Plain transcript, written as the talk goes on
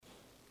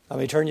Let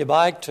me turn you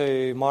back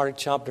to Mark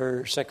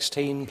chapter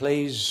 16,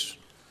 please.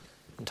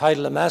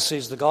 Entitle the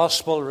message, The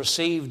Gospel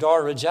Received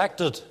or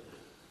Rejected.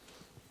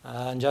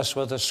 And just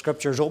with the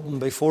scriptures open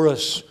before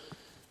us,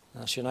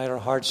 let's unite our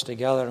hearts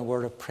together in a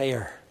word of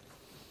prayer.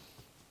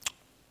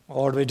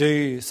 Lord, we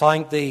do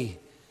thank Thee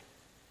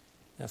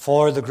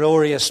for the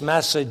glorious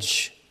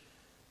message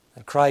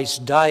that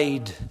Christ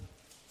died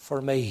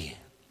for me.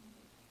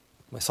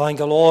 We thank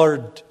the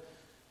Lord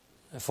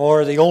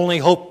for the only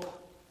hope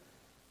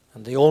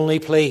and the only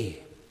plea.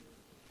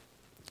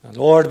 And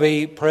Lord,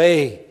 we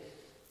pray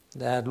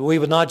that we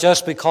would not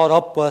just be caught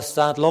up with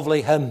that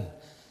lovely hymn,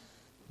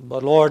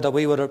 but Lord, that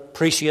we would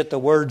appreciate the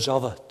words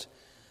of it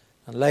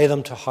and lay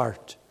them to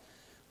heart.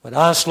 We'd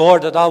ask,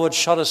 Lord, that Thou would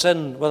shut us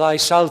in with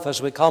Thyself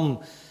as we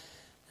come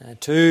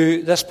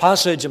to this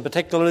passage, in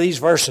particular these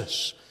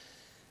verses.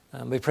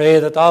 And we pray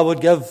that Thou would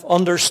give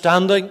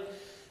understanding.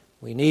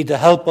 We need the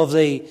help of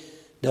the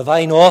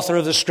divine author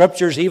of the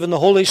Scriptures, even the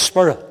Holy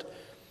Spirit.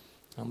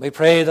 And we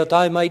pray that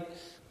Thou might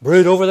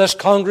brood over this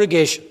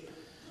congregation.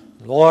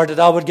 Lord, that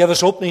Thou would give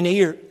us open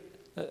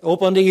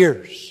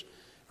ears,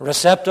 a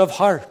receptive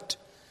heart.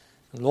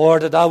 And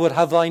Lord, that Thou would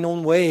have Thine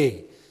own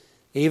way,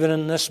 even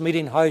in this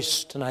meeting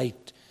house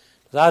tonight.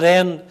 To that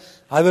end,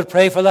 I would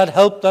pray for that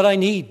help that I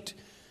need,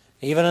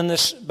 even in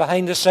this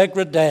behind the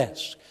sacred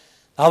desk.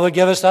 Thou would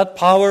give us that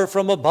power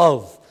from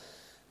above,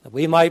 that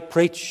we might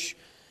preach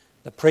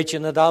the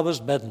preaching that Thou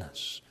hast bidden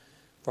us.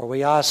 For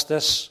we ask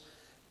this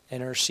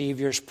in our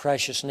Saviour's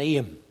precious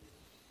name.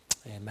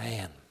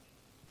 Amen.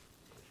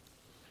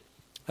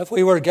 If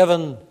we were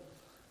given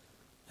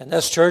in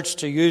this church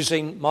to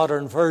using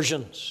modern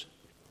versions,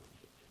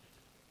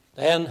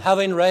 then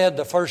having read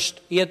the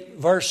first 8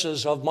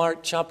 verses of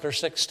Mark chapter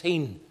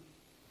 16,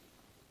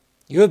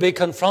 you would be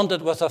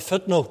confronted with a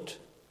footnote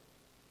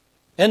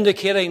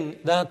indicating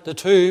that the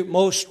 2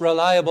 most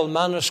reliable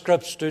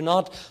manuscripts do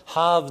not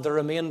have the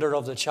remainder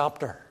of the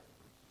chapter.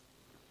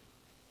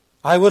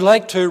 I would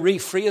like to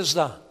rephrase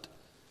that.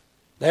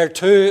 They're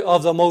 2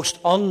 of the most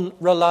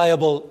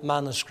unreliable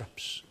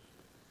manuscripts.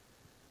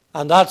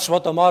 And that's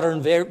what the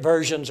modern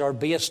versions are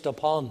based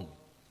upon.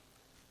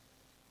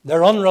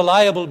 They're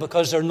unreliable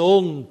because they're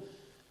known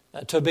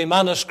to be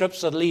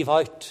manuscripts that leave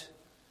out.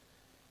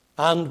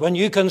 And when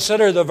you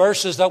consider the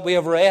verses that we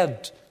have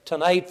read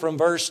tonight from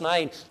verse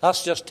 9,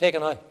 that's just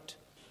taken out.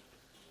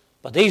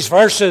 But these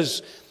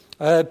verses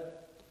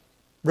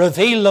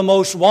reveal the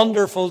most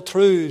wonderful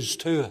truths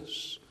to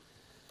us.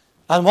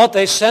 And what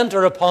they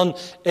center upon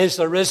is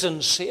the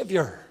risen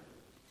Savior,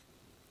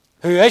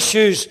 who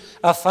issues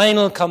a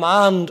final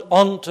command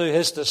unto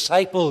His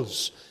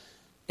disciples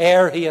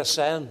ere He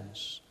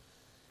ascends.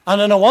 And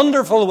in a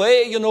wonderful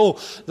way,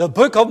 the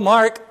book of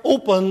Mark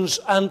opens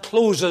and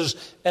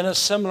closes in a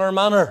similar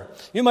manner.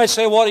 You might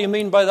say, what do you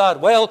mean by that?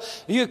 Well,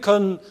 you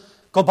can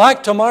go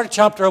back to Mark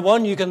chapter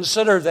 1. You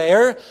consider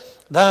there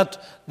that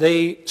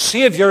the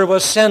Savior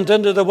was sent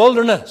into the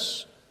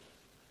wilderness.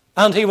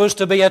 And He was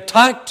to be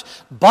attacked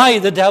by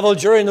the devil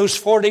during those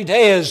 40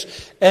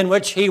 days in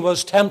which He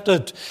was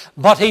tempted.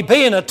 But He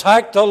being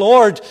attacked, the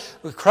Lord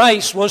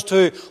Christ was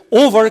to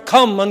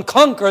overcome and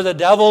conquer the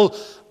devil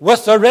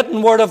with the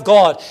written word of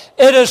God.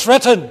 It is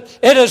written,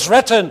 it is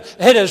written,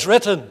 it is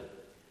written.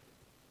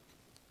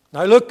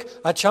 Now look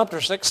at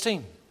chapter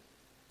 16.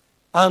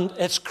 And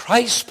it's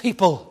Christ's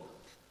people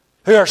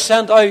who are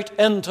sent out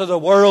into the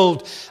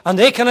world, and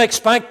they can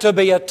expect to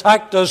be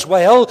attacked as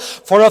well.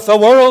 For if the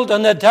world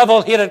and the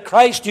devil hated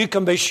Christ, you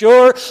can be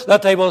sure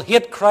that they will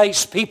hate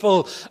Christ's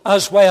people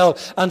as well.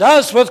 And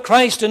as with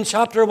Christ in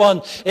chapter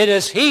 1, it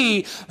is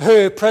He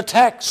who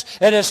protects,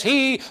 it is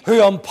He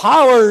who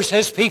empowers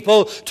His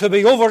people to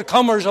be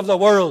overcomers of the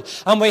world.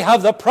 And we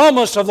have the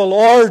promise of the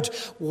Lord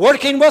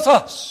working with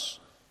us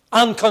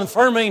and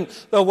confirming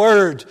the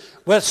word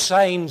with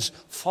signs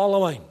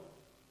following.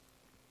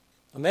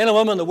 Men and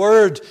women, the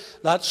word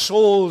that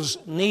souls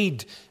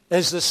need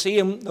is the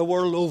same the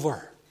world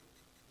over.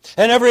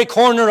 In every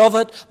corner of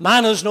it,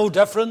 man is no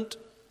different.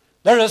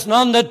 There is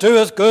none that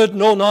doeth good,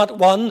 no, not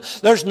one.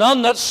 There's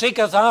none that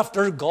seeketh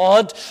after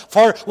God.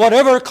 For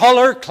whatever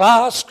color,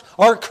 class,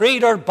 or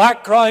creed, or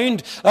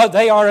background,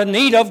 they are in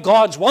need of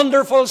God's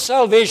wonderful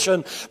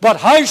salvation. But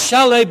how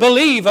shall they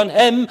believe in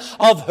Him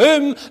of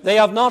whom they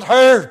have not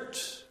heard?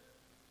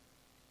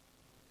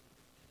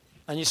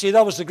 And you see,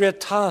 that was the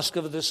great task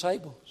of the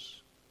disciples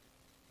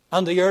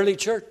and the early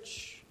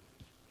church.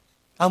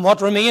 And what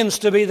remains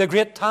to be the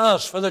great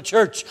task for the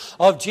church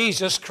of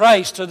Jesus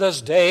Christ to this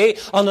day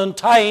and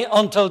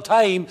until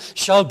time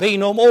shall be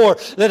no more.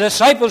 The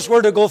disciples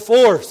were to go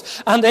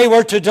forth and they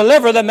were to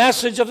deliver the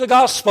message of the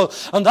gospel.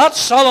 And that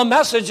solemn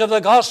message of the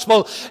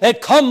gospel,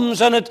 it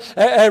comes and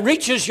it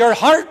reaches your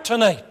heart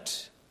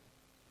tonight.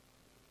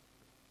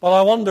 But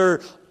I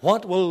wonder,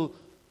 what will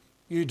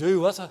you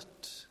do with it?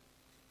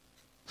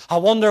 I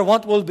wonder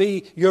what will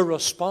be your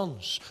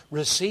response.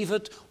 Receive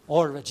it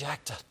or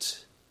reject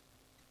it.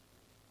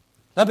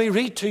 Let me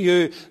read to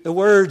you the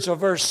words of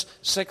verse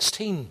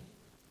 16.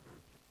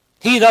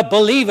 He that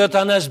believeth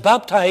and is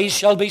baptized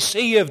shall be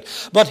saved,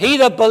 but he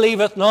that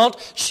believeth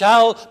not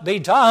shall be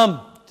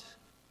damned.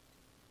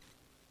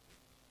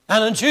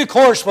 And in due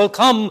course we'll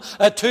come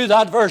to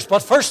that verse.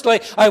 But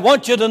firstly, I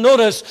want you to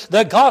notice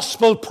the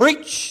gospel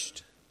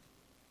preached.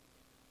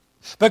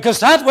 Because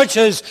that which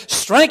is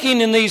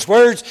striking in these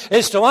words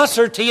is to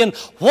ascertain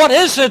what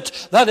is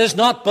it that is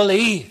not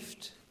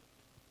believed.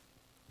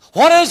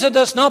 What is it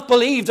that's not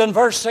believed in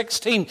verse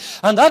 16?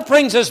 And that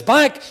brings us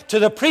back to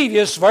the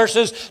previous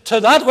verses, to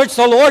that which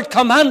the Lord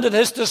commanded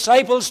his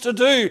disciples to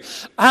do,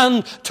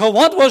 and to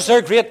what was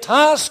their great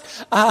task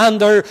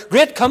and their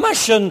great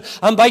commission.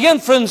 And by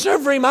inference,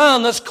 every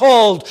man that's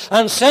called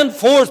and sent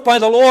forth by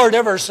the Lord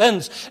ever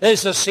since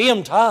is the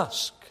same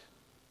task.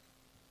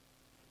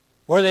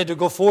 Were they to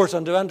go forth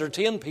and to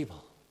entertain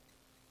people?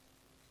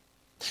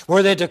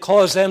 Were they to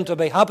cause them to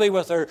be happy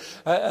with their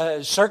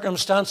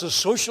circumstances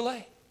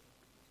socially?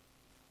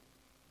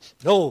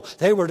 No,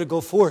 they were to go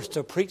forth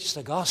to preach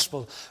the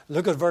gospel.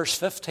 Look at verse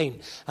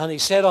 15. And he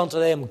said unto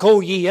them, go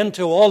ye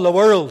into all the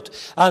world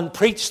and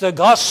preach the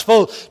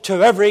gospel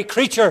to every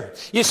creature.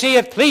 You see,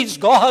 it pleased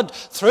God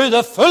through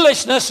the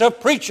foolishness of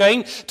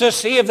preaching to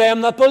save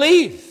them that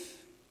believe.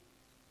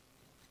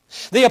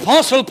 The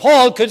Apostle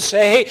Paul could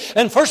say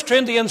in 1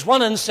 Corinthians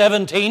 1 and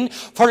 17,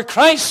 for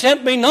Christ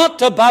sent me not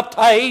to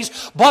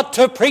baptize, but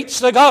to preach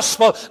the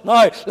gospel.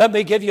 Now, let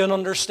me give you an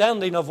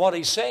understanding of what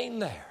he's saying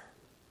there.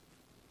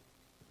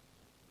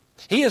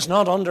 He is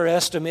not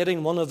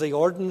underestimating one of the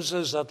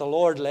ordinances that the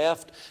Lord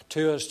left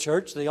to his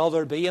church, the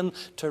other being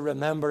to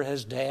remember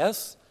his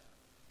death.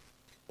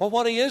 But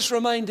what he is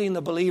reminding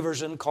the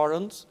believers in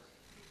Corinth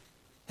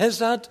is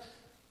that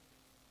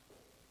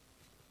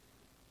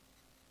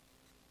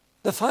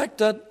the fact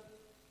that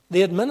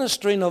the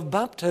administering of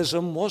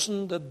baptism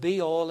wasn't the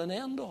be-all and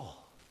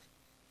end-all.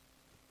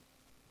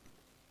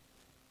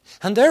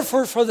 And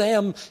therefore for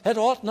them it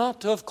ought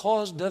not to have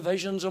caused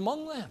divisions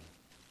among them.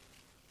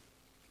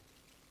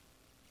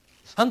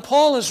 And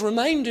Paul is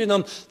reminding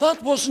them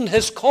that wasn't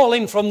his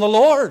calling from the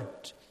Lord.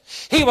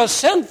 He was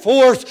sent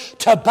forth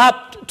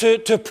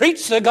to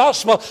preach the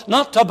gospel,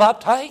 not to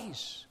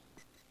baptize.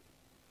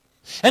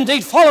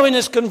 Indeed, following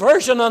his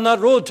conversion on that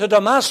road to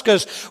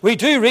Damascus, we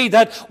do read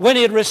that when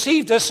he had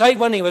received his sight,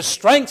 when he was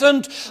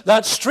strengthened,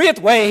 that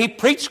straightway he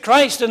preached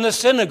Christ in the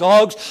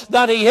synagogues,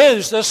 that he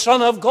is the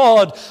Son of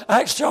God.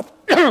 Acts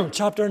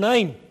chapter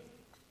 9.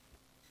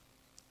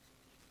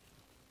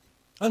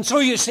 And so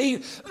you see,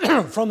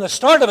 from the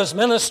start of his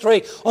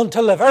ministry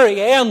until the very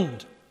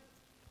end,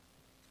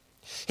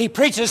 he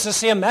preaches the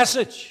same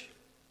message.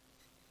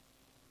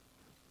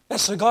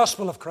 It's the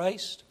gospel of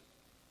Christ.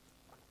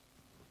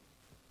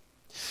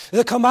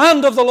 The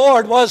command of the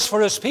Lord was for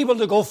his people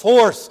to go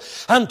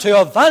forth and to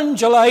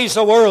evangelize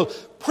the world.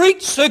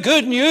 Preach the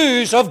good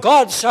news of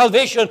God's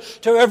salvation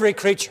to every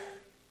creature.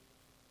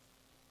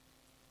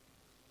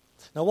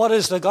 Now, what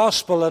is the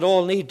gospel that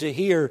all need to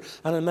hear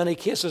and in many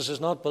cases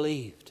is not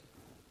believed?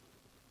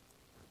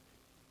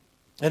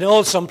 In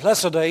all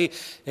simplicity,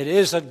 it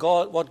is that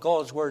what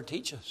God's Word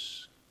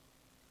teaches.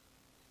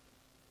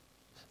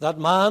 That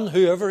man,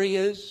 whoever he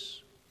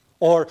is,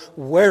 or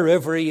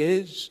wherever he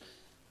is,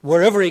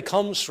 wherever he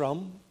comes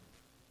from,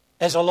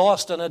 is a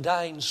lost and a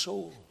dying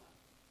soul.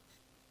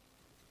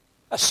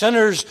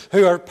 Sinners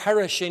who are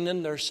perishing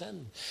in their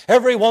sin.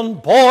 Everyone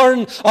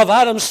born of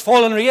Adam's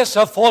fallen race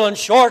have fallen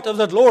short of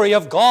the glory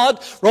of God.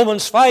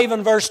 Romans 5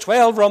 and verse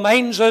 12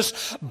 reminds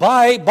us,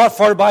 but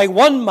for by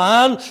one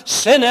man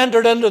sin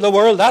entered into the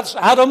world. That's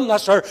Adam,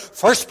 that's our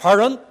first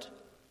parent.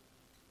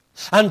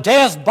 And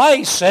death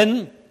by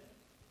sin,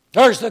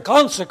 there's the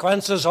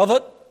consequences of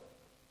it.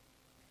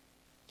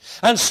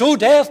 And so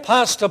death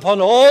passed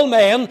upon all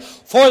men,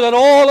 for that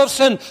all have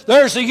sinned.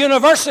 There's the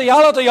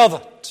universality of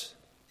it.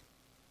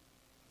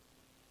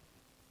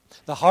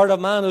 The heart of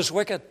man is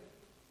wicked.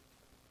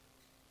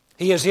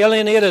 He is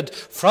alienated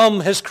from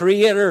his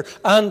Creator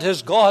and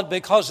his God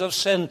because of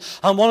sin.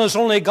 And one has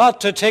only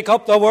got to take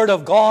up the Word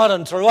of God,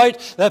 and throughout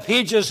the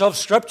pages of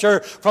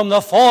Scripture, from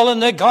the fall in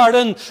the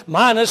garden,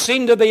 man is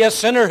seen to be a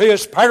sinner who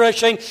is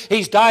perishing.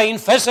 He's dying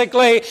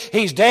physically.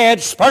 He's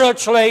dead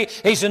spiritually.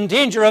 He's in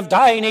danger of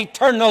dying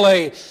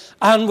eternally.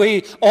 And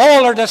we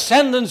all are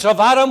descendants of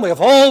Adam. We have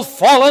all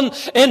fallen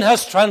in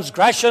his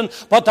transgression.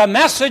 But the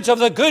message of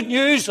the good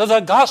news of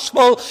the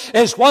gospel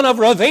is one of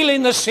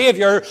revealing the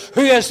Savior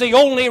who is the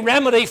only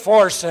remedy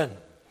for sin.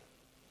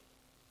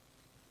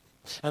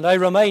 And I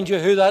remind you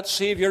who that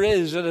Savior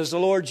is. It is the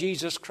Lord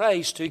Jesus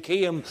Christ, who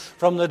came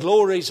from the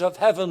glories of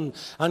heaven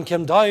and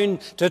came down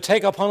to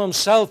take upon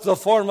himself the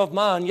form of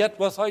man, yet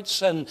without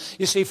sin.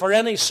 You see, for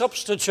any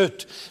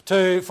substitute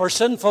for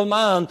sinful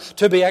man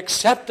to be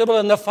acceptable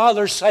in the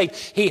Father's sight,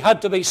 he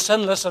had to be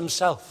sinless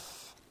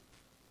himself.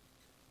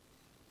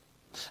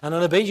 And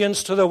in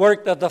obedience to the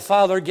work that the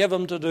Father gave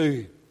him to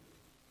do,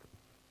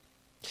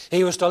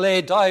 he was to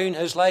lay down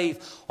his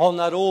life on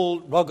that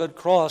old rugged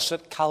cross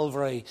at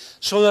Calvary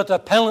so that the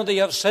penalty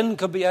of sin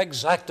could be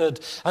exacted.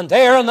 And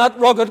there on that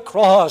rugged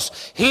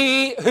cross,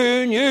 he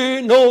who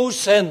knew no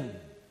sin,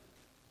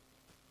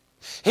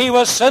 he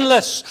was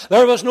sinless.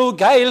 There was no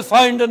guile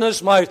found in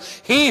his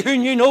mouth. He who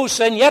knew no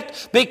sin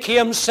yet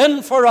became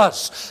sin for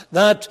us,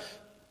 that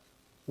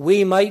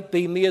we might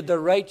be made the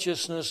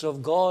righteousness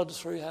of God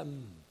through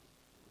him.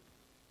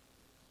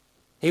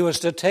 He was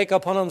to take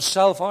upon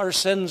himself our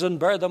sins and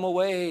bear them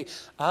away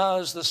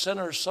as the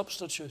sinner's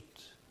substitute.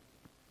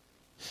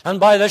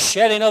 And by the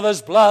shedding of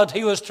his blood,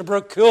 he was to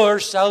procure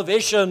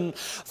salvation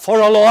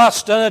for a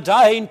lost and a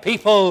dying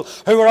people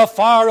who were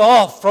afar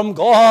off from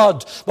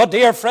God. But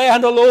dear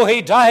friend, although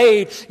he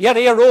died, yet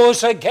he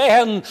arose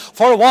again.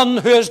 For one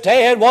who is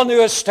dead, one who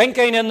is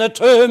stinking in the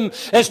tomb,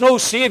 is no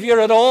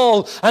Savior at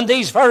all. And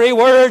these very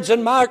words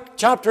in Mark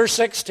chapter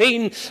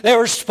 16, they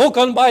were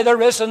spoken by the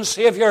risen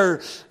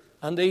Savior.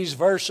 And these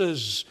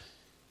verses,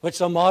 which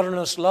the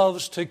modernist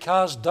loves to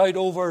cast doubt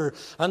over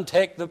and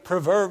take the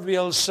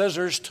proverbial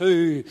scissors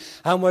to,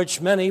 and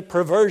which many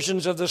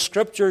perversions of the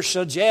Scripture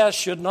suggest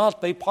should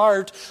not be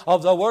part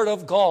of the Word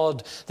of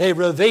God, they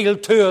reveal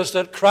to us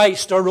that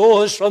Christ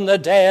arose from the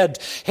dead.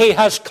 He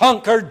has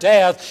conquered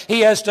death.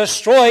 He has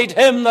destroyed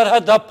him that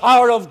had the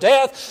power of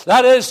death,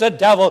 that is the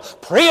devil.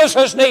 Praise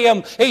his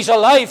name. He's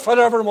alive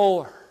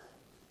forevermore.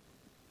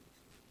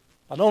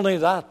 And only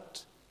that,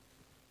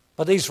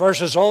 but these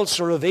verses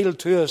also reveal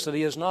to us that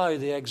he is now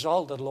the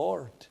exalted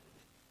Lord.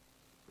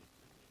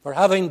 For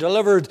having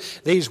delivered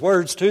these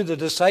words to the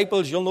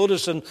disciples, you'll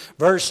notice in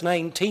verse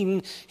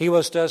 19, he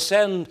was to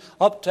ascend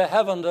up to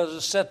heaven to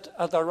sit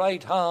at the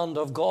right hand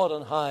of God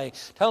on high.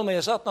 Tell me,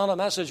 is that not a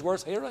message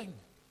worth hearing?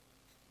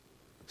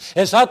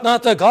 Is that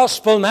not the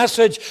gospel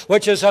message,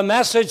 which is a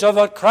message of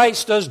what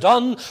Christ has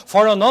done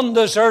for an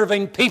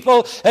undeserving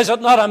people? Is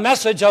it not a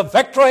message of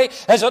victory?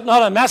 Is it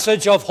not a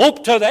message of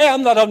hope to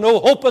them that have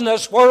no hope in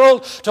this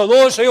world, to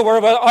those who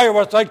are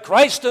without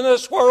Christ in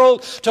this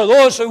world, to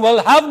those who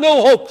will have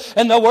no hope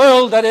in the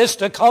world that is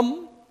to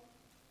come?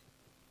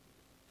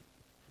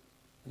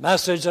 The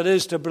message that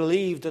is to be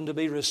believed and to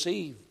be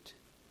received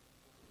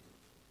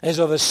is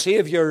of a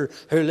Savior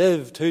who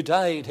lived, who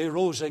died, who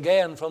rose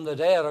again from the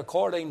dead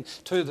according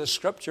to the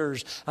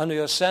Scriptures, and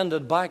who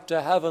ascended back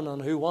to heaven,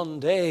 and who one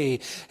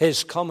day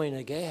is coming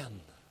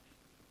again.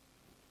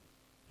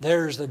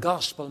 There's the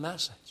gospel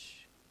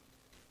message.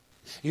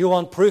 You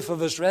want proof of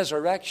his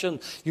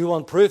resurrection? You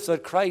want proof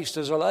that Christ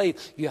is alive?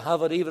 You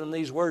have it even in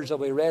these words that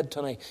we read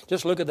tonight.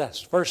 Just look at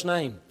this. Verse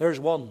 9.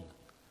 There's one.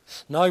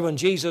 Now when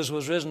Jesus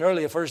was risen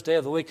early, the first day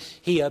of the week,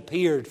 he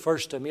appeared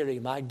first to Mary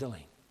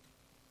Magdalene.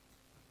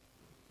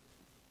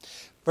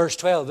 Verse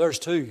 12, there's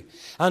two.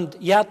 And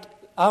yet,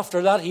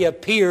 after that, he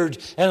appeared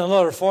in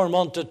another form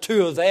unto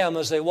two of them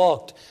as they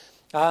walked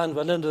and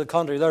went into the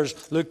country.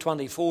 There's Luke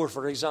 24,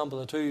 for example,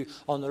 the two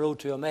on the road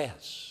to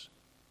Emmaus.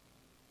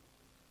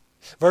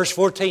 Verse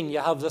 14, you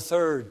have the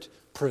third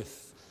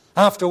proof.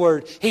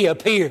 Afterward, he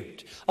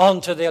appeared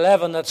unto the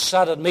 11 that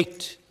sat at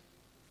meat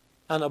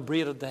and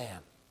upbraided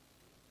them.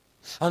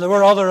 And there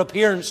were other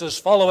appearances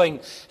following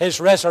his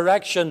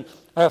resurrection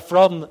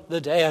from the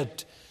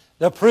dead.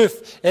 The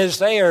proof is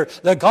there.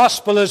 The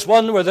gospel is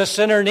one where the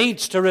sinner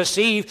needs to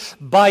receive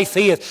by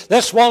faith.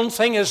 This one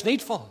thing is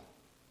needful.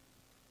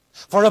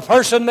 For a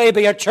person may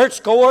be a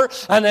churchgoer,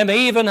 and they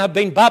may even have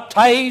been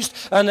baptized,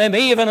 and they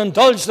may even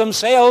indulge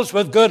themselves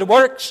with good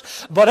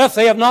works, but if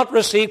they have not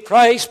received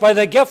Christ by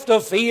the gift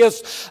of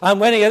faith and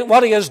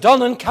what he has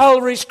done on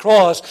Calvary's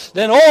cross,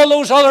 then all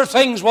those other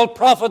things will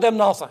profit them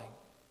nothing.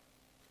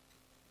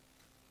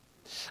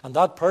 And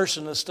that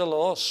person is still a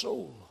lost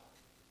soul.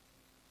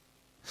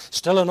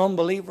 Still an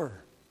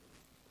unbeliever.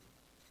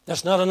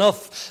 It's not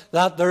enough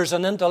that there's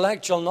an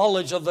intellectual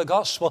knowledge of the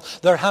gospel.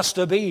 There has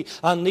to be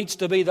and needs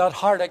to be that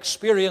heart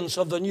experience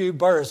of the new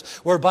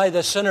birth, whereby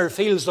the sinner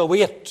feels the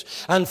weight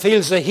and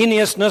feels the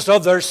heinousness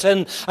of their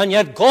sin. And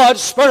yet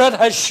God's Spirit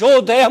has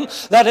showed them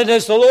that it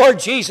is the Lord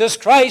Jesus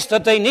Christ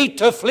that they need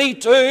to flee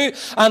to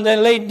and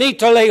they need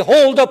to lay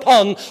hold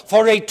upon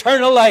for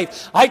eternal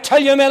life. I tell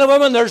you, men and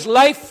women, there's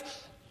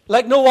life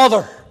like no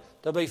other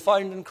to be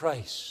found in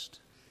Christ.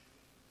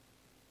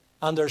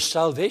 And there's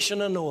salvation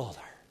in no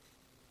other.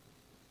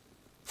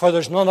 For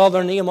there's none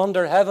other name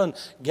under heaven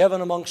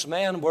given amongst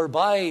men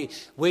whereby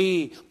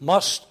we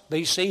must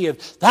be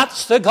saved.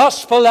 That's the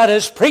gospel that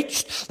is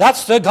preached.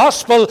 That's the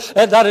gospel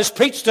that is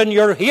preached in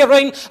your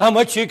hearing and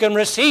which you can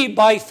receive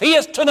by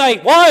faith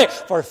tonight. Why?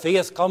 For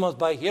faith cometh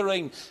by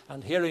hearing,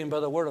 and hearing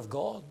by the word of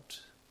God.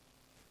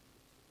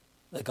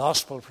 The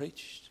gospel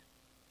preached.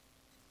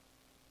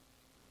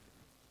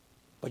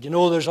 But you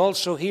know, there's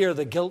also here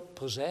the guilt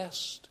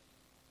possessed.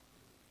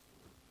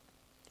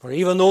 For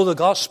even though the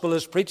gospel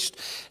is preached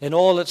in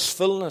all its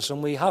fullness,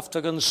 and we have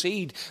to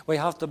concede, we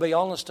have to be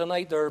honest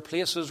tonight, there are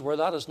places where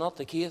that is not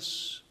the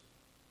case.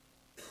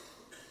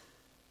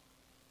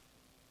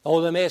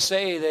 Oh, they may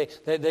say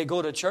they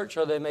go to church,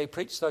 or they may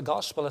preach the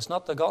gospel. It's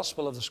not the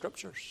gospel of the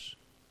Scriptures.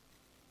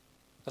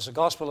 It's the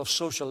gospel of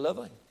social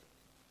living,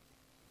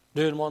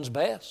 doing one's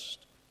best.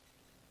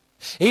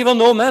 Even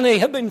though many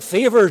have been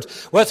favored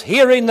with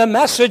hearing the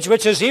message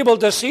which is able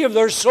to save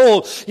their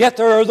soul, yet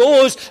there are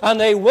those, and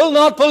they will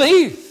not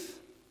believe.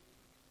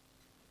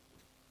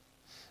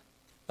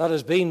 That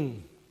has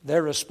been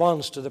their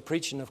response to the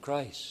preaching of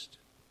Christ.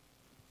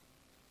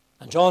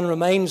 And John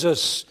reminds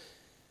us,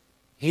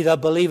 He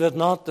that believeth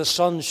not the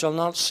Son shall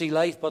not see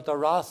life, but the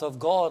wrath of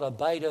God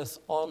abideth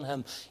on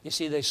him. You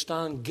see, they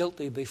stand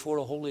guilty before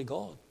a holy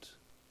God.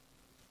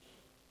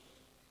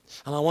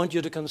 And I want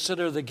you to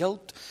consider the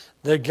guilt.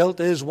 Their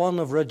guilt is one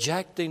of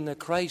rejecting the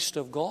Christ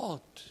of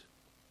God.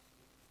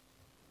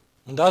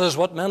 And that is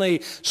what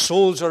many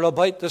souls are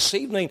about this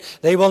evening.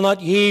 They will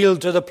not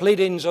yield to the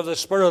pleadings of the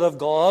Spirit of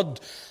God.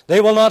 They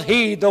will not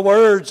heed the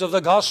words of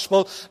the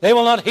gospel. They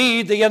will not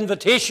heed the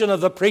invitation of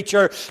the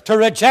preacher. To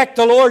reject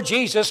the Lord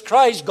Jesus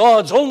Christ,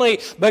 God's only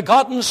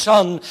begotten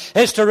Son,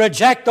 is to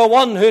reject the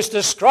one who is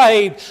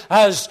described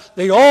as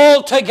the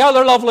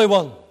altogether lovely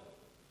one.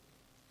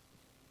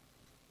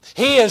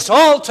 He is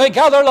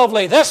altogether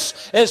lovely.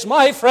 This is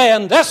my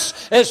friend.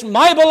 This is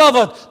my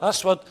beloved.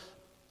 That's what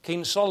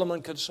King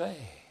Solomon could say.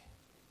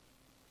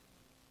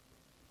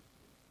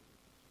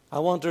 I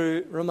want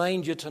to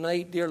remind you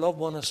tonight, dear loved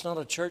one, it's not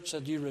a church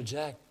that you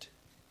reject.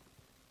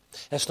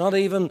 It's not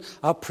even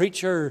a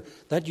preacher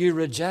that you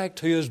reject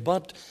who is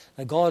but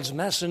God's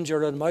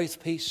messenger and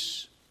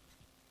mouthpiece.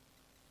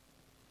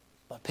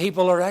 But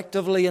people are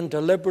actively and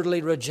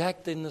deliberately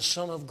rejecting the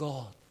Son of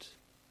God,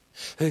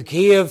 who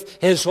gave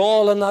his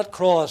all on that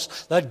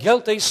cross, that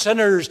guilty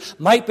sinners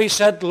might be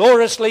set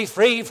gloriously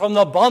free from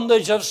the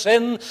bondage of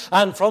sin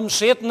and from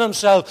Satan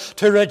himself.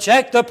 To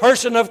reject the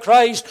person of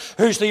Christ,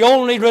 who's the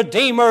only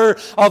Redeemer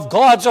of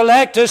God's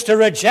elect, is to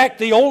reject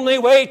the only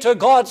way to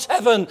God's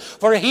heaven.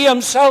 For he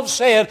himself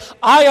said,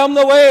 I am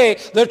the way,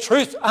 the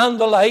truth, and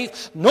the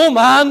life. No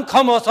man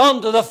cometh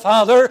unto the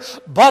Father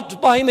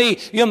but by me.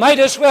 You might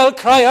as well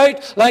cry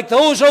out like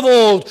those of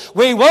old,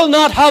 we will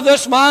not have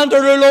this man to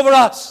rule over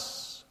us.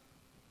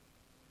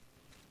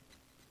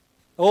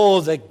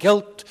 Oh, the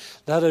guilt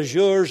that is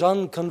yours,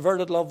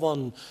 unconverted loved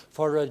one,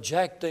 for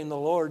rejecting the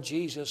Lord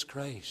Jesus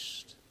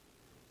Christ.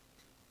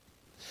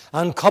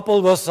 And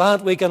coupled with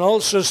that, we can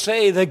also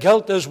say the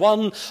guilt is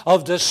one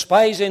of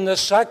despising the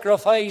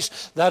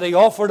sacrifice that he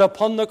offered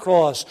upon the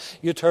cross.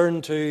 You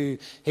turn to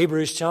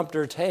Hebrews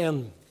chapter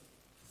 10,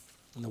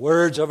 and the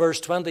words of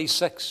verse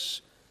 26,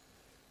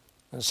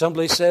 and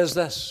simply says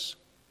this: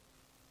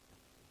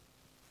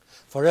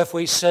 For if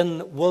we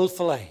sin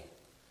willfully,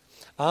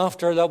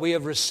 after that we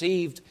have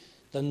received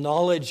the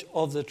knowledge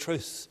of the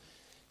truth,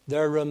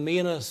 there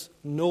remaineth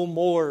no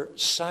more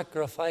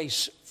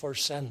sacrifice for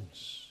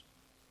sins.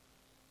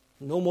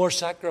 No more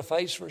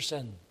sacrifice for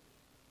sin,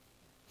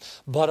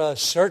 but a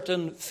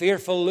certain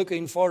fearful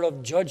looking for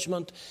of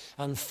judgment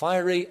and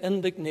fiery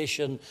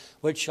indignation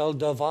which shall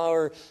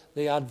devour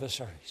the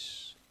adversaries.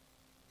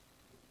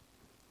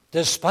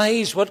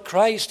 Despise what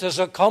Christ has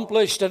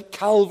accomplished at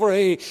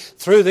Calvary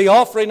through the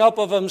offering up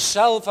of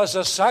himself as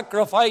a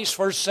sacrifice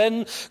for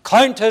sin.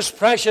 Count his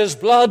precious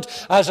blood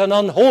as an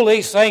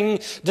unholy thing.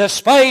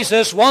 Despise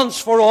this once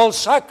for all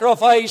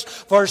sacrifice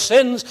for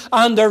sins,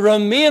 and there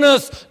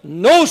remaineth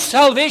no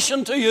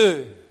salvation to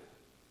you.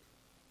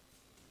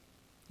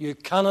 You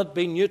cannot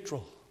be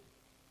neutral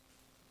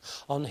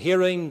on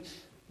hearing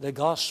the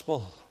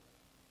gospel.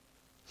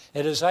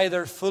 It is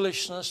either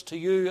foolishness to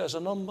you as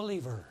an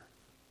unbeliever,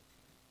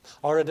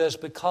 or it has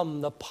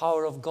become the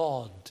power of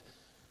God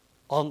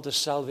unto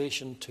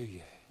salvation to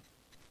you.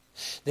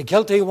 The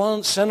guilty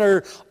one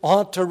sinner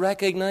ought to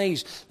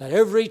recognize that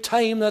every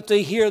time that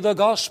they hear the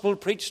gospel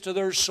preached to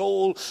their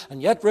soul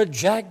and yet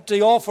reject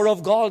the offer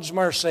of God's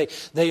mercy,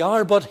 they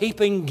are but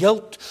heaping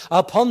guilt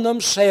upon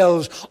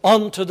themselves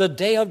unto the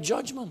day of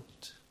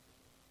judgment.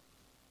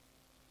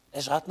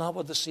 Is that not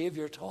what the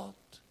Savior taught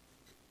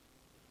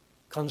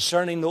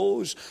concerning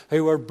those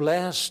who were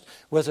blessed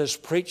with his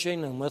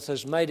preaching and with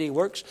his mighty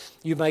works?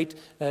 You might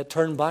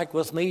turn back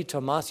with me to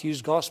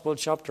Matthew's Gospel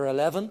chapter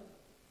 11.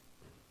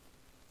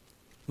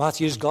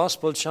 Matthew's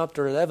Gospel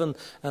chapter 11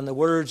 and the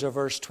words of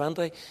verse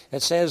 20.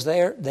 It says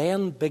there,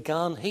 Then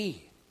began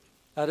he,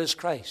 that is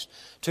Christ,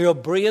 to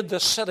upbraid the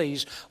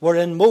cities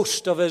wherein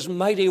most of his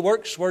mighty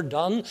works were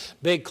done,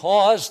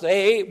 because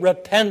they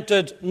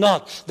repented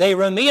not. They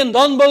remained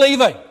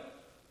unbelieving.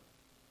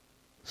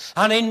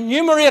 And he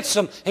enumerates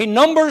them. He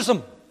numbers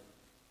them.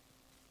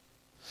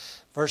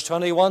 Verse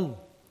 21.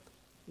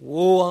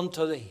 Woe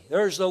unto thee.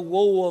 There's the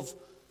woe of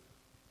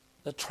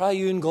the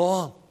triune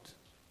God.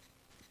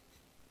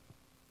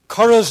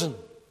 Chorazin.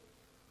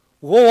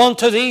 Woe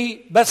unto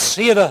thee,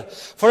 Bethsaida.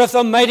 For if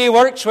the mighty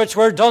works which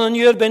were done in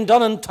you had been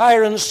done in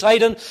Tyre and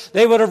Sidon,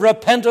 they would have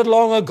repented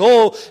long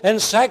ago in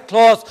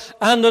sackcloth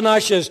and in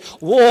ashes.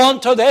 Woe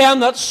unto them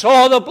that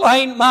saw the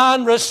blind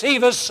man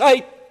receive his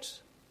sight,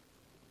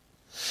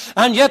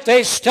 and yet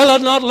they still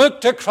had not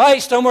looked to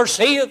Christ and were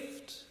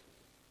saved.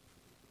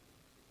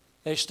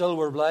 They still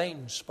were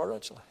blind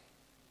spiritually.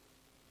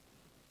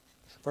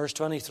 Verse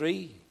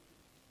 23.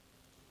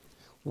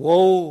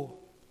 Woe,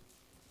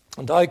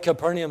 and thou,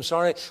 Capernaum,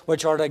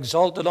 which art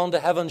exalted unto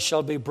heaven,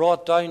 shall be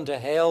brought down to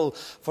hell.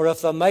 For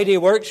if the mighty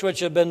works which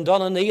had been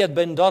done in thee had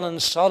been done in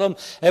Sodom,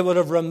 it would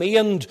have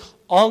remained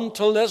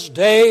until this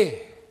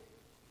day.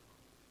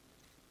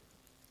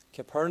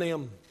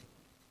 Capernaum,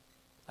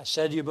 I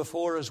said to you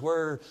before, is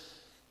where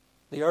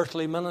the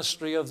earthly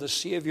ministry of the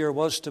Savior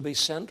was to be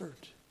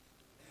centered.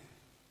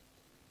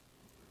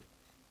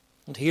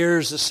 And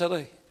here's the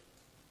city.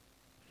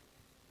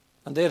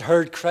 And they'd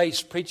heard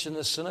Christ preach in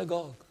the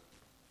synagogue.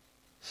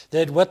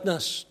 They'd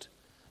witnessed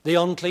the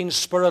unclean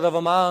spirit of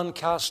a man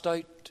cast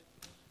out.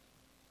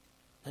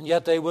 And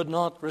yet they would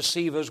not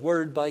receive his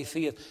word by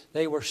faith.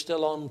 They were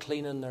still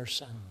unclean in their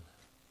sin.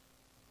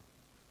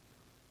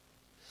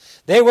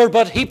 They were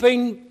but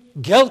heaping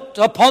guilt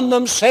upon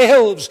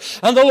themselves.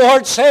 And the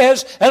Lord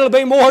says it'll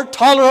be more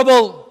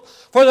tolerable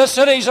for the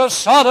cities of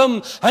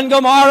Sodom and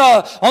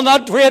Gomorrah on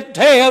that great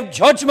day of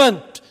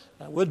judgment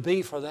than it would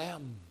be for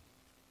them.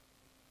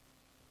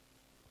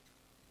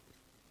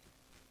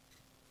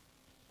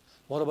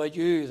 What about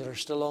you that are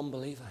still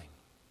unbelieving?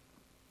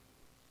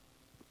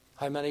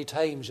 How many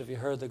times have you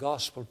heard the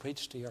gospel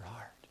preached to your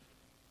heart?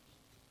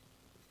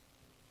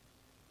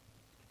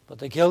 But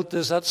the guilt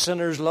is that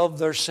sinners love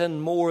their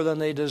sin more than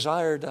they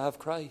desire to have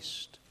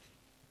Christ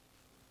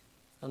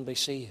and be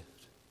saved.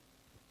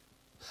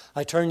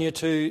 I turn you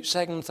to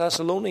 2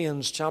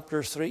 Thessalonians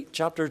chapter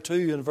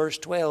 2 and verse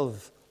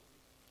 12.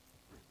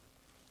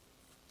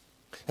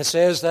 It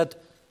says that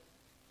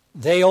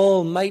they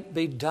all might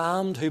be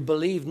damned who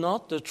believed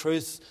not the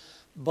truth,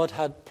 but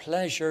had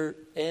pleasure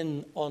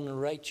in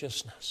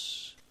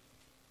unrighteousness.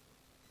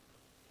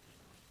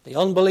 The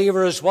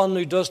unbeliever is one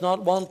who does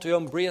not want to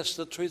embrace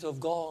the truth of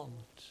God.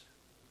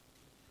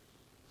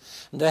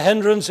 And the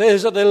hindrance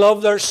is that they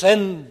love their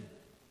sin.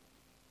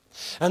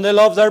 And they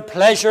love their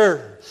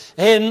pleasure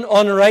in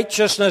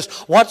unrighteousness.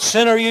 What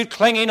sin are you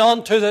clinging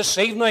on to this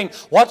evening?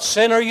 What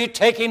sin are you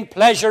taking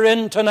pleasure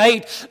in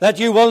tonight that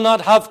you will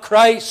not have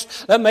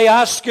Christ? Let me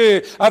ask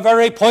you a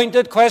very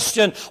pointed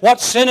question.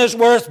 What sin is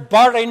worth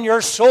barring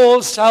your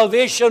soul's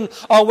salvation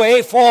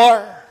away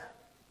for?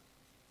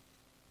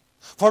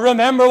 For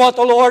remember what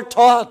the Lord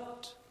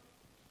taught.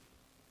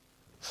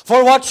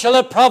 For what shall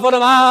it profit a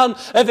man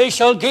if he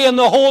shall gain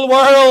the whole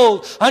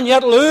world and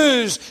yet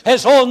lose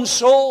his own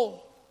soul?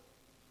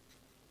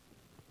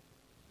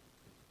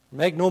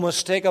 Make no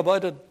mistake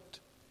about it.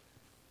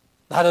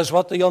 That is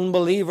what the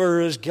unbeliever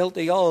is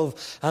guilty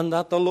of. And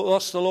that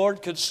thus the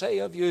Lord could say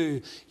of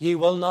you, ye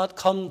will not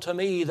come to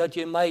me that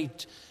ye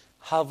might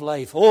have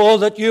life. Oh,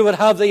 that you would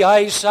have the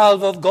eye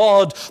salve of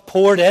God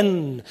poured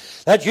in.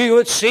 That you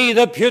would see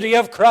the beauty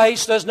of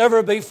Christ as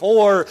never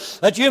before.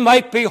 That you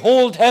might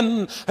behold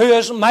him who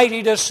is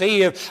mighty to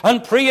save.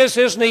 And praise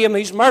his name.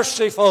 He's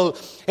merciful.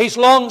 He's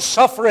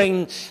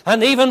long-suffering.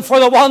 And even for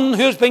the one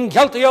who's been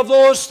guilty of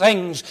those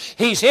things,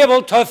 he's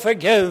able to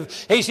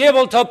forgive. He's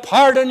able to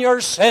pardon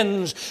your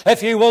sins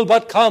if you will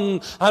but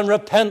come and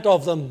repent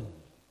of them.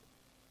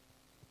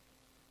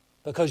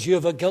 Because you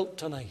have a guilt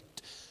tonight.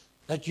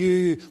 That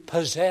you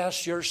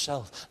possess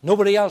yourself.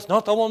 Nobody else,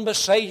 not the one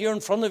beside you,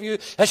 in front of you.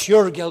 It's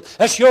your guilt.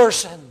 It's your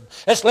sin.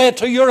 It's laid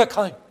to your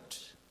account.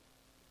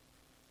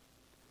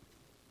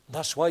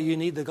 That's why you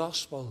need the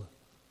gospel.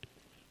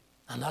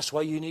 And that's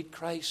why you need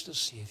Christ as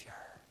Savior.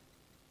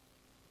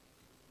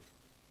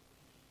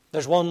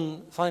 There's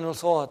one final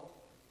thought.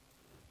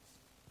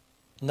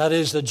 And that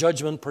is the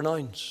judgment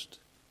pronounced.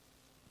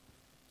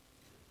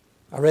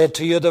 I read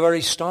to you at the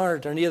very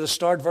start, or near the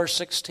start, verse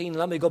 16.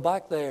 Let me go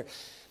back there.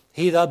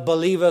 He that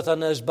believeth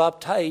and is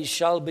baptized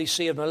shall be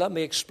saved. Now let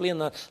me explain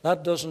that.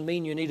 That doesn't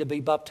mean you need to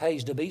be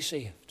baptized to be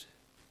saved.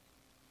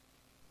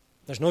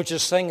 There's no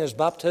such thing as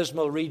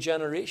baptismal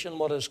regeneration,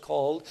 what is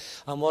called,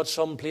 and what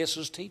some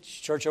places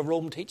teach. Church of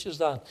Rome teaches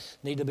that.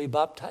 Need to be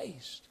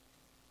baptized.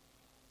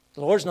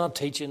 The Lord's not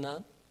teaching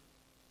that.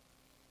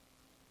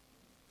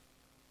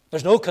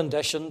 There's no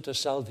condition to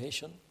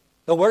salvation.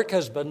 The work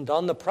has been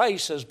done. The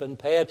price has been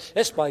paid.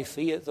 It's by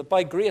faith,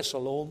 by grace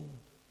alone.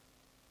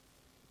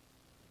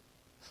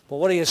 But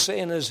what he is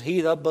saying is,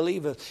 he that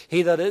believeth,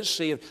 he that is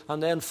saved,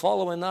 and then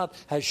following that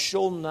has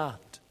shown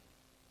that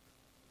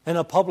in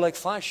a public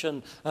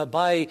fashion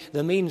by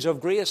the means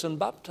of grace and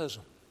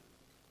baptism.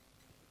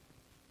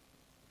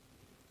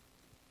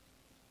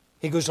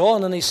 He goes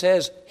on and he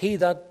says,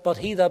 but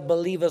he that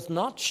believeth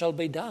not shall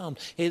be damned.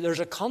 There's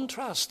a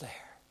contrast there.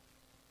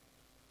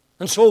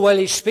 And so while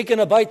he's speaking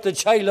about the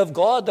child of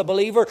God, the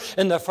believer,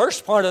 in the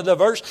first part of the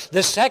verse,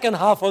 the second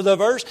half of the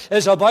verse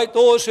is about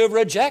those who have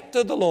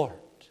rejected the Lord.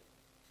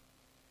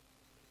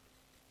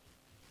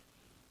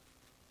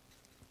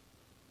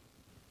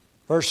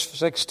 Verse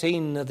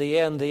 16 at the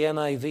end, the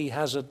NIV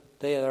has it,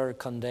 they are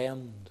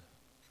condemned.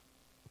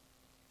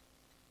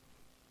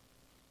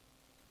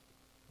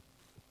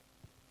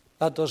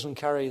 That doesn't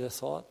carry the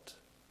thought.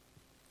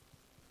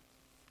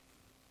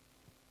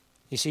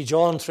 You see,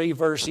 John 3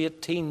 verse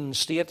 18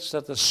 states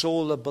that the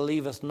soul that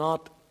believeth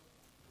not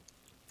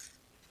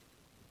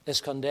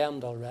is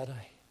condemned already.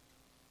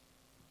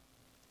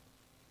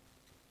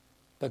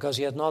 Because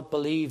he had not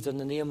believed in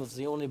the name of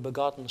the only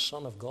begotten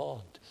Son of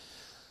God.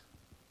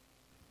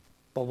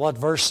 But what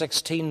verse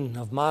 16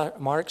 of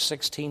Mark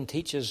 16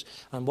 teaches,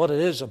 and what it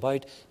is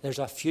about, there's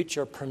a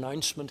future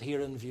pronouncement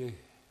here in view.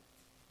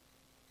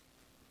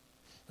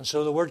 And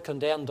so the word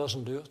condemned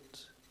doesn't do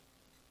it.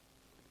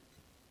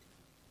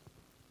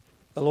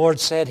 The Lord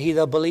said, he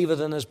that believeth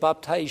and is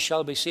baptized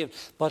shall be saved,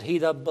 but he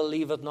that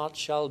believeth not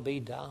shall be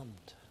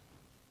damned.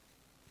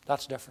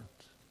 That's different.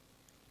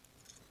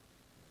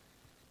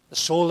 The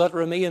soul that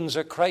remains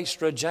a Christ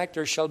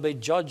rejecter shall be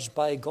judged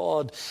by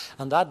God,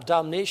 and that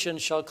damnation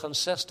shall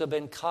consist of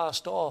being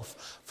cast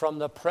off from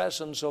the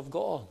presence of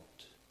God.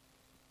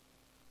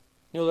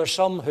 You know, there's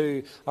some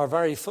who are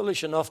very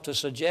foolish enough to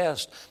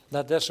suggest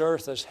that this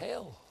earth is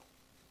hell.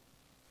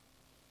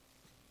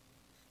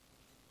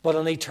 But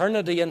an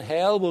eternity in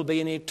hell will be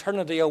an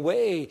eternity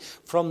away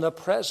from the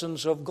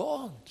presence of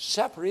God,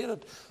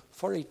 separated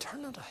for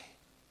eternity.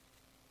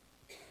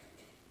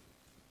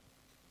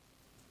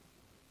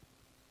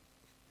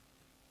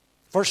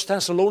 1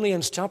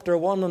 Thessalonians chapter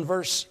 1 and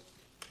verse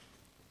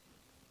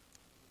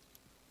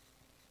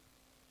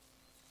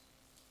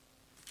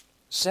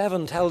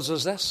 7 tells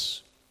us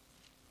this.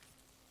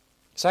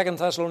 2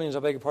 Thessalonians,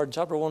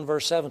 chapter 1,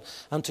 verse 7.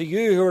 And to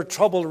you who are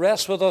troubled,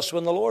 rest with us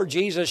when the Lord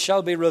Jesus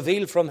shall be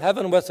revealed from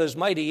heaven with his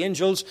mighty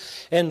angels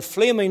in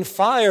flaming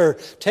fire,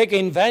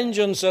 taking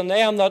vengeance on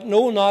them that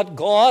know not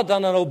God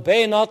and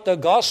obey not the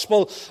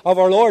gospel of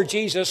our Lord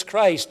Jesus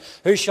Christ,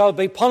 who shall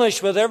be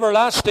punished with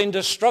everlasting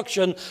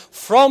destruction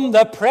from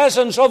the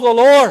presence of the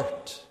Lord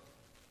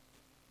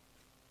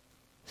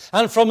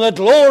and from the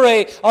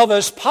glory of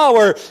his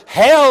power.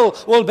 Hell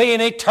will be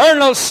an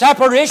eternal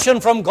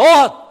separation from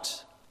God.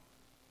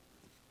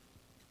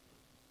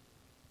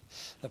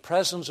 The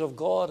presence of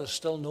God is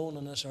still known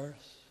on this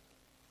earth.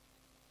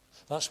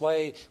 That's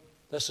why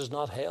this is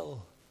not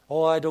hell.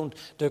 Oh, I don't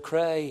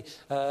decry.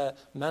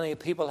 Many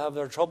people have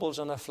their troubles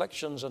and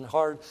afflictions and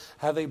hard,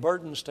 heavy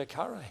burdens to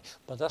carry.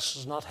 But this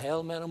is not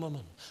hell, men and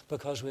women,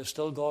 because we have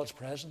still God's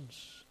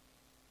presence.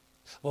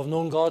 We've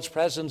known God's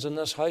presence in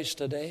this house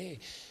today.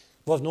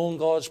 We've known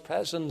God's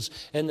presence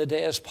in the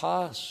days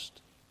past.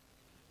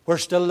 We're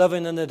still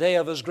living in the day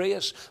of his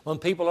grace when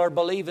people are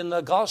believing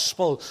the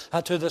gospel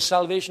to the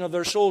salvation of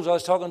their souls. I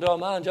was talking to a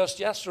man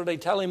just yesterday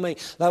telling me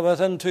that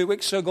within 2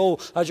 weeks ago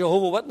a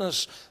Jehovah's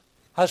Witness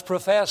has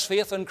professed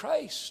faith in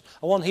Christ,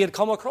 a one he had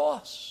come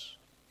across.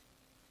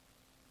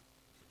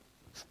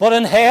 But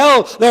in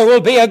hell there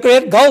will be a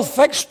great gulf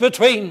fixed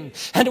between,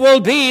 and it will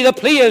be the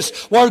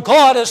place where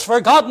God is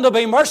forgotten to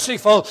be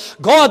merciful.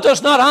 God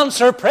does not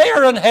answer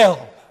prayer in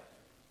hell.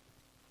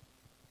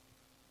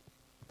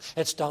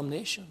 It's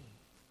damnation.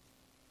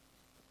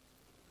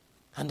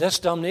 And this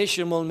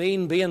damnation will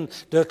mean being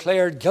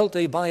declared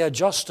guilty by a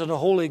just and a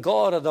holy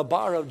God at the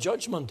bar of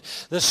judgment.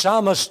 The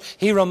psalmist,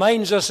 he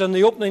reminds us in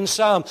the opening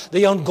psalm,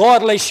 the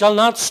ungodly shall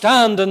not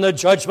stand in the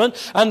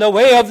judgment, and the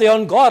way of the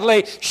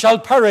ungodly shall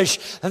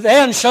perish.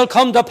 Then shall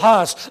come to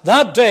pass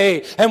that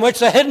day in which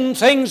the hidden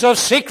things of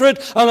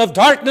secret and of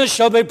darkness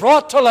shall be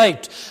brought to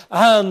light,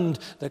 and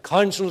the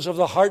counsels of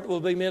the heart will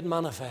be made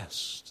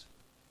manifest.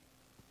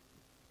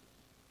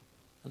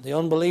 And the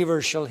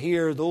unbelievers shall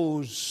hear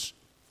those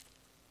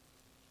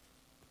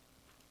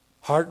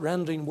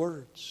heart-rending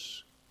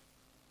words.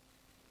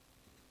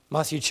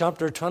 Matthew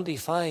chapter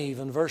 25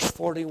 and verse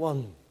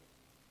 41.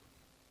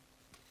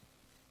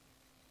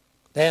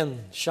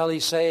 Then shall he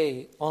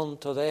say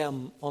unto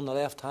them on the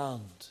left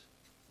hand,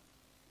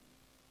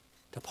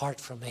 Depart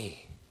from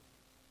me,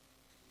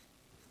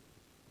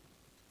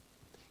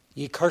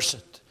 ye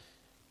cursed,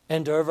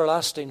 into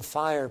everlasting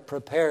fire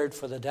prepared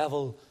for the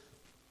devil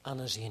and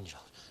his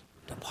angels.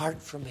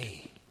 Depart from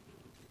me.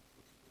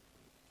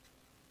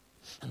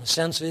 And the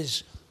sense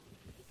is,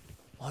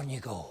 on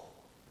you go.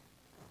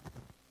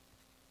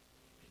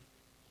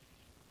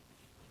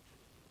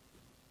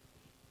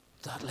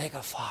 That lake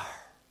of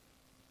fire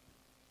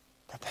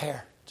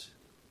prepared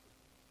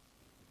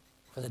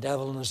for the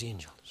devil and his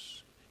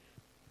angels.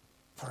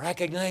 For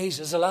recognize,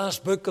 as the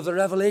last book of the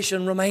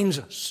Revelation reminds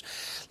us,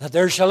 that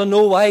there shall in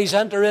no wise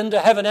enter into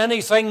heaven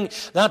anything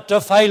that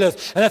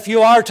defileth. And if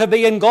you are to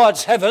be in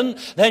God's heaven,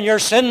 then your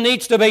sin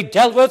needs to be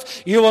dealt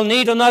with. You will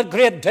need on that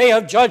great day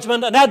of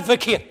judgment an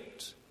advocate.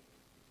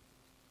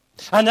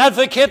 An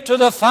advocate to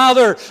the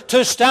Father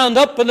to stand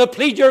up and to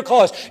plead your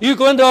cause. You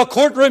go into a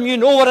courtroom, you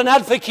know what an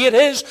advocate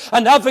is.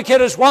 An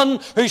advocate is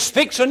one who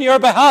speaks on your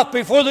behalf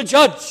before the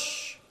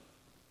judge.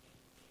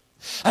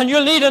 And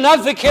you'll need an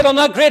advocate on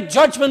that great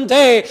judgment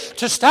day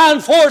to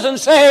stand forth and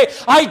say,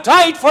 I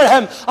died for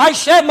him. I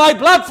shed my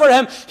blood for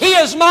him. He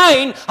is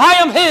mine. I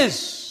am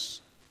his.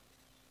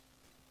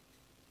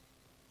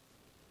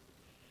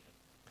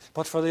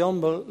 But for the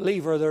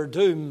unbeliever, their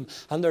doom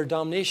and their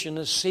damnation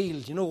is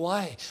sealed. You know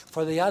why?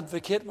 For the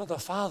advocate with the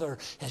Father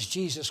is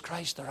Jesus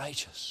Christ the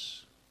righteous.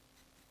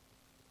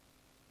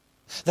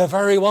 The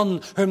very one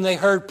whom they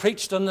heard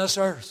preached on this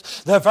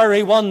earth. The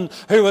very one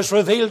who was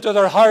revealed to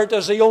their heart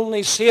as the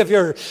only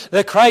Savior.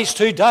 The Christ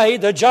who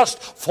died, the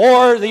just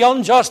for the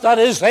unjust, that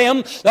is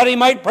them, that he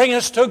might bring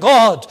us to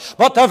God.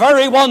 But the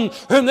very one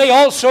whom they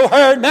also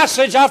heard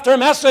message after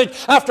message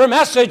after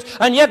message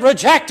and yet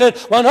rejected,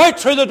 went out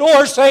through the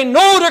door saying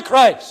no to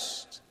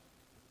Christ.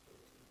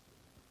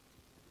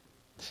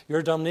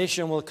 Your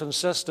damnation will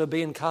consist of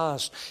being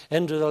cast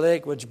into the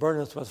lake which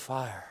burneth with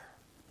fire.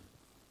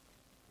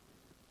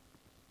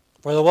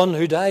 For the one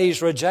who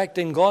dies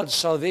rejecting God's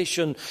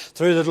salvation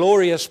through the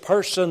glorious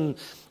person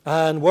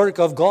and work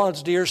of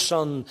God's dear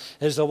Son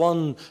is the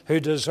one who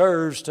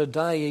deserves to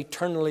die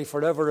eternally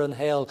forever in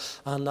hell.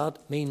 And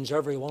that means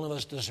every one of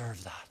us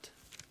deserve that.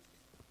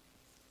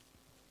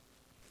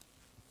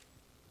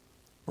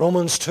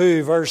 Romans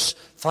 2 verse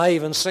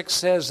 5 and 6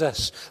 says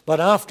this, "But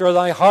after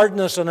thy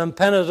hardness and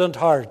impenitent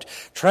heart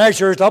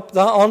treasured up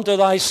unto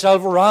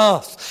thyself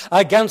wrath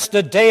against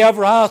the day of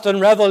wrath and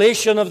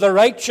revelation of the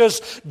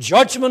righteous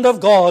judgment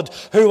of God,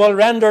 who will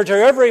render to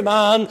every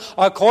man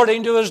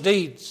according to his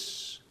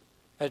deeds."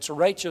 It's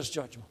righteous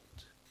judgment.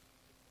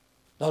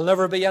 There'll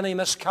never be any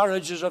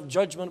miscarriages of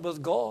judgment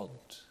with God.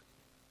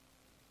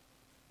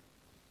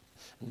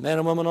 Men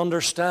and women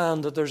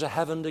understand that there's a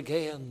heaven to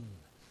gain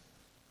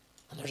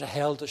and there's a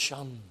hell to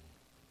shun.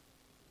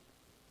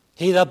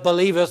 He that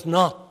believeth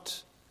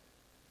not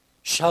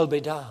shall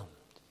be damned.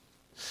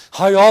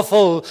 How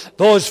awful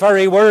those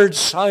very words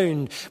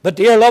sound. But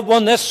dear loved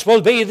one, this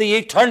will be the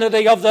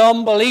eternity of the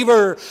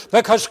unbeliever,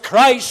 because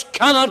Christ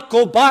cannot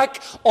go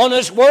back on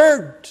his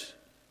word.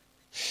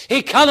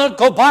 He cannot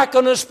go back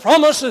on his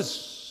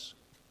promises.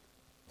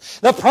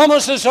 The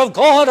promises of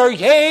God are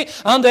yea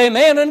and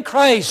amen in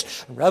Christ.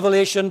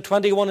 Revelation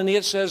 21 and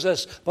 8 says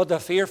this, "But the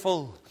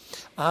fearful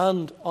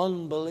and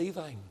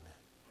unbelieving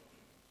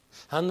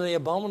and the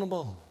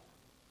abominable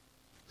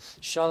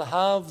shall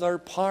have their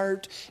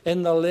part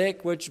in the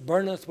lake which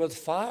burneth with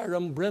fire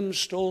and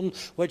brimstone,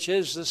 which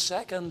is the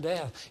second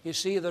death." You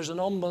see, there's an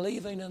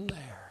unbelieving in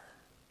there.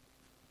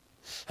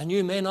 And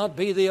you may not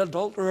be the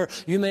adulterer,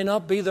 you may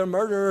not be the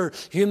murderer,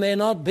 you may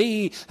not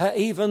be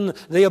even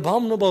the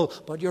abominable,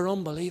 but you're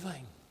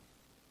unbelieving.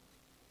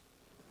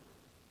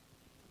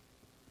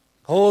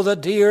 Oh, the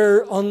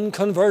dear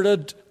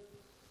unconverted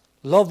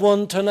loved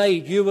one,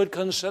 tonight you would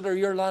consider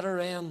your latter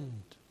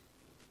end.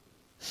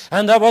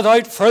 And that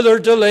without further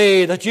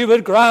delay, that you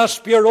would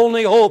grasp your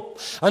only hope,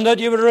 and that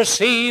you would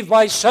receive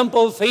by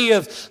simple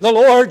faith the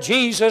Lord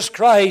Jesus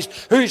Christ,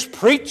 who's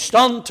preached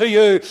unto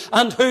you,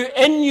 and who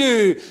in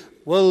you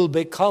will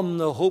become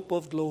the hope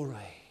of glory,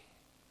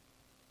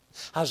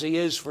 as he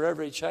is for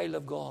every child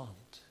of God.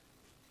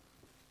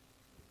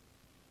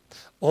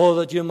 Oh,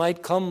 that you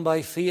might come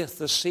by faith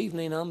this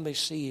evening and be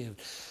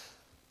saved.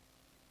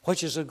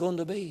 Which is it going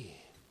to be?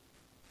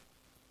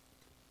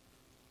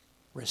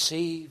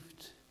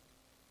 Received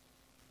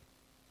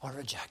or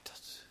rejected?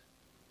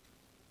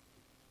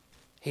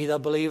 He that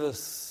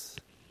believeth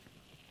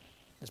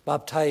is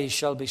baptized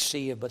shall be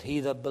saved, but he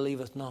that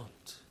believeth not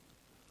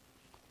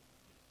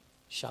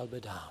shall be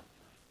damned.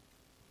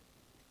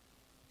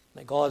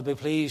 May God be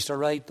pleased to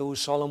write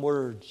those solemn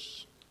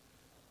words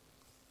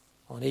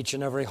on each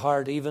and every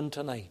heart, even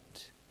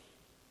tonight,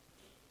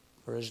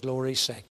 for his glory's sake.